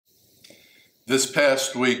This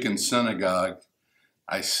past week in synagogue,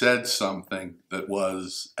 I said something that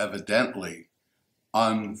was evidently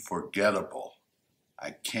unforgettable.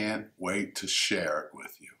 I can't wait to share it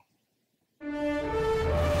with you.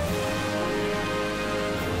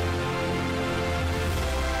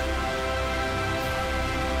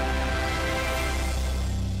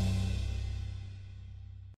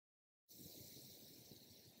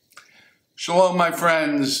 Shalom, my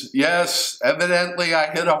friends. Yes, evidently I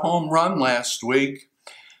hit a home run last week.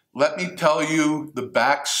 Let me tell you the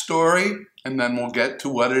backstory, and then we'll get to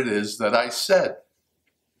what it is that I said.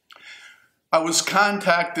 I was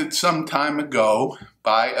contacted some time ago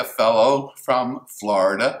by a fellow from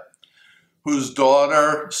Florida whose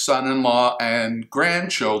daughter, son-in-law, and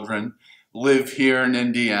grandchildren live here in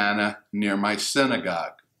Indiana near my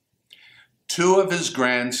synagogue. Two of his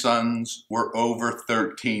grandsons were over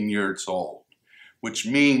 13 years old, which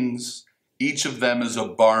means each of them is a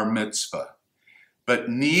bar mitzvah, but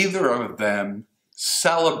neither of them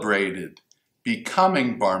celebrated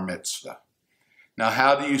becoming bar mitzvah. Now,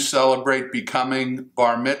 how do you celebrate becoming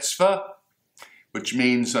bar mitzvah, which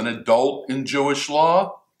means an adult in Jewish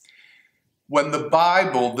law? When the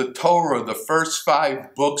Bible, the Torah, the first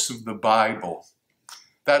 5 books of the Bible,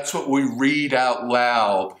 that's what we read out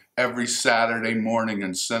loud every Saturday morning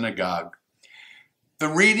in synagogue. The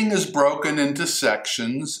reading is broken into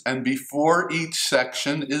sections, and before each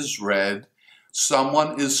section is read,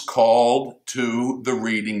 someone is called to the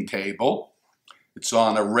reading table. It's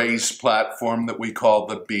on a raised platform that we call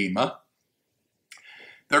the bima.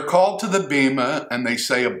 They're called to the bima and they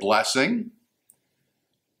say a blessing.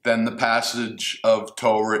 Then the passage of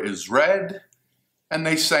Torah is read and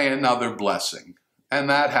they say another blessing. And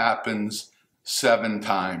that happens 7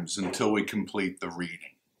 times until we complete the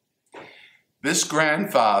reading. This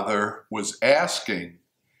grandfather was asking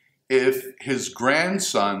if his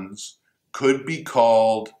grandsons could be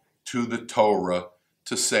called to the Torah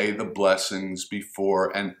to say the blessings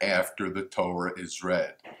before and after the Torah is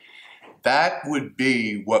read. That would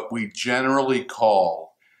be what we generally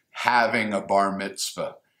call having a bar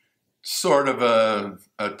mitzvah. Sort of a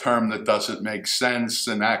term that doesn't make sense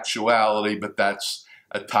in actuality, but that's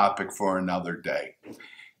a topic for another day.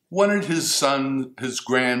 Wanted his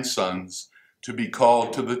grandsons to be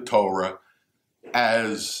called to the Torah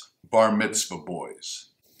as bar mitzvah boys.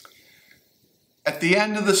 At the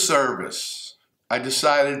end of the service, I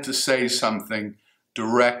decided to say something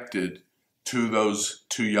directed to those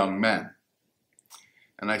 2 young men.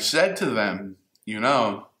 And I said to them, you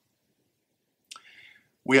know,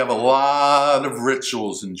 we have a lot of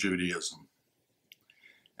rituals in Judaism.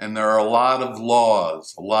 And there are a lot of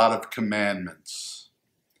laws, a lot of commandments.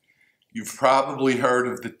 You've probably heard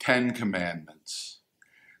of the 10 commandments,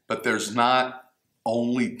 but there's not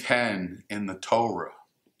only 10 in the Torah.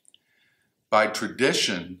 By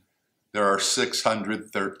tradition, there are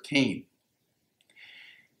 613.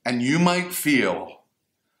 And you might feel,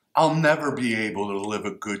 I'll never be able to live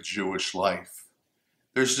a good Jewish life.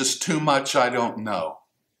 There's just too much I don't know.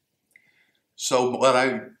 So what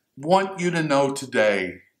I want you to know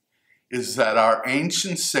today is that our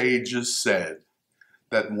ancient sages said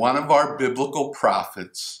that one of our biblical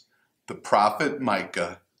prophets, the prophet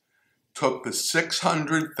Micah, took the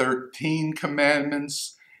 613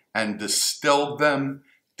 commandments and distilled them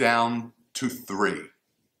down to 3.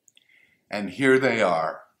 And here they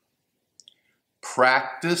are.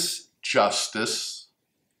 Practice justice,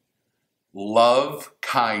 love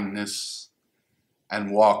kindness,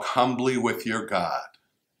 and walk humbly with your God.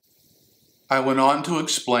 I went on to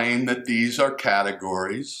explain that these are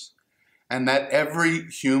categories and that every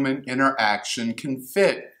human interaction can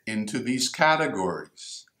fit into these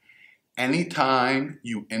categories. Anytime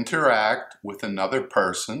you interact with another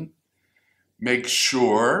person, make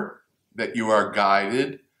sure that you are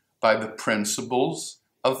guided by the principles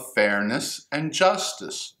of fairness and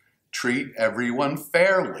justice. Treat everyone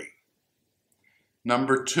fairly.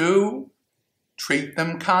 Number 2, treat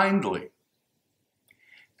them kindly.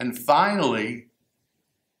 And finally,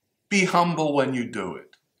 be humble when you do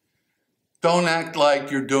it. Don't act like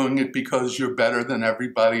you're doing it because you're better than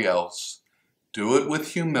everybody else. Do it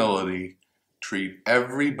with humility. Treat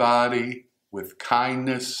everybody with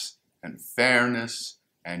kindness and fairness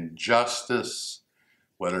and justice.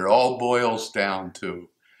 What it all boils down to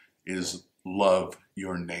is love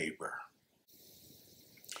your neighbor.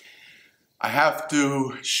 I have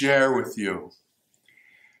to share with you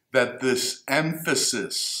that this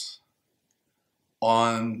emphasis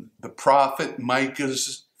on the prophet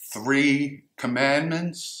Micah's 3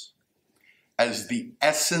 commandments as the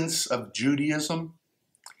essence of Judaism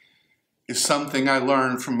is something I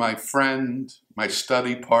learned from my friend, my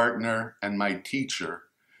study partner, and my teacher,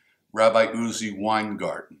 Rabbi Uzi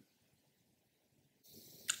Weingarten.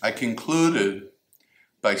 I concluded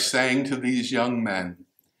by saying to these young men,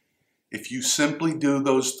 if you simply do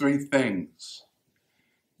those three things,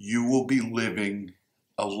 you will be living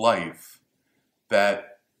a life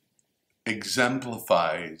that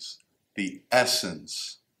exemplifies the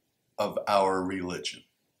essence of our religion.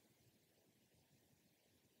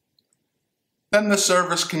 Then the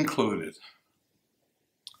service concluded.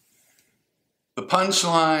 The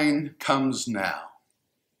punchline comes now.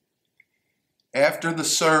 After the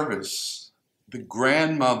service, the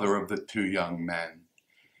grandmother of the two young men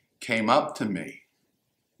came up to me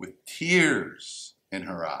with tears in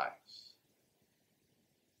her eyes.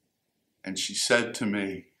 And she said to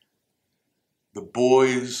me, the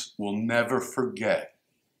boys will never forget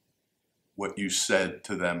what you said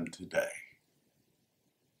to them today.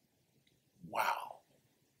 Wow.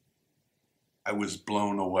 I was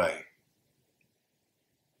blown away.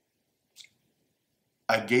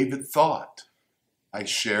 I gave it thought. I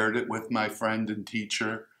shared it with my friend and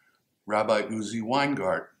teacher, Rabbi Uzi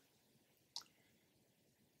Weingarten.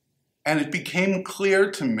 And it became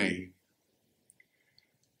clear to me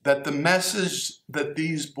that the message that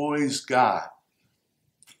these boys got,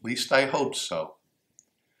 at least I hope so,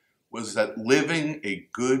 was that living a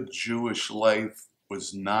good Jewish life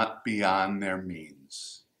was not beyond their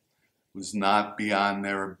means, was not beyond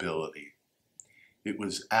their ability. It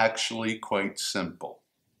was actually quite simple.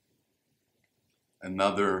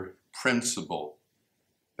 Another principle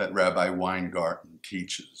that Rabbi Weingarten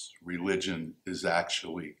teaches, religion is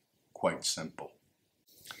actually quite simple.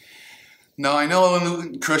 Now, I know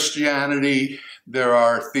in Christianity there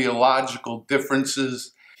are theological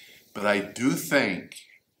differences, but I do think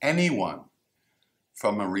anyone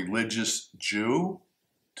from a religious Jew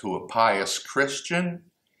to a pious Christian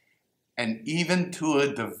and even to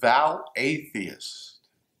a devout atheist,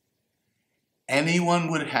 anyone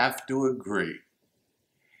would have to agree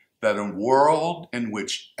that a world in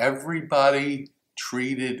which everybody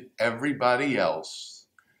treated everybody else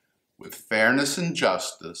with fairness and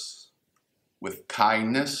justice, with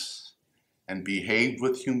kindness, and behaved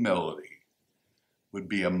with humility would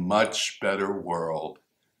be a much better world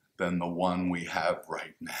than the one we have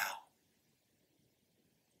right now.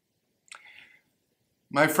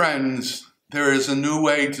 My friends, there is a new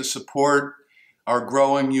way to support our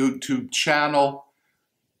growing YouTube channel.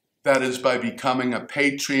 That is by becoming a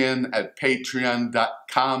Patreon at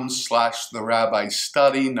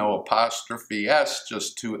patreon.com/therabbistudy, no apostrophe S,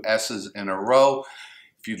 just two S's in a row.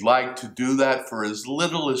 If you'd like to do that for as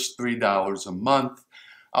little as $3 a month,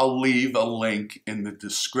 I'll leave a link in the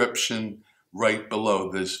description right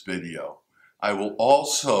below this video. I will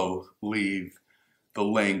also leave the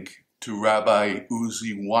link to Rabbi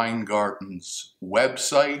Uzi Weingarten's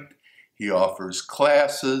website. He offers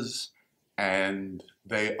classes and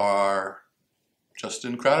they are just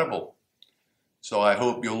incredible. So I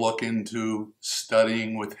hope you'll look into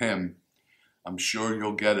studying with him. I'm sure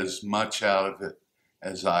you'll get as much out of it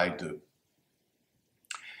as I do.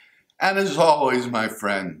 And as always, my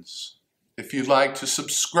friends, if you'd like to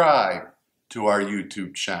subscribe to our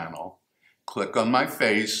YouTube channel, click on my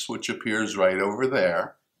face, which appears right over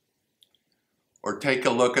there, or take a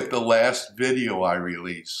look at the last video I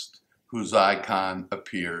released, whose icon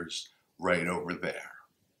appears right over there.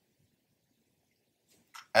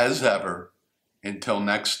 As ever, until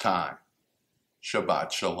next time,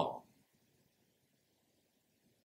 Shabbat Shalom.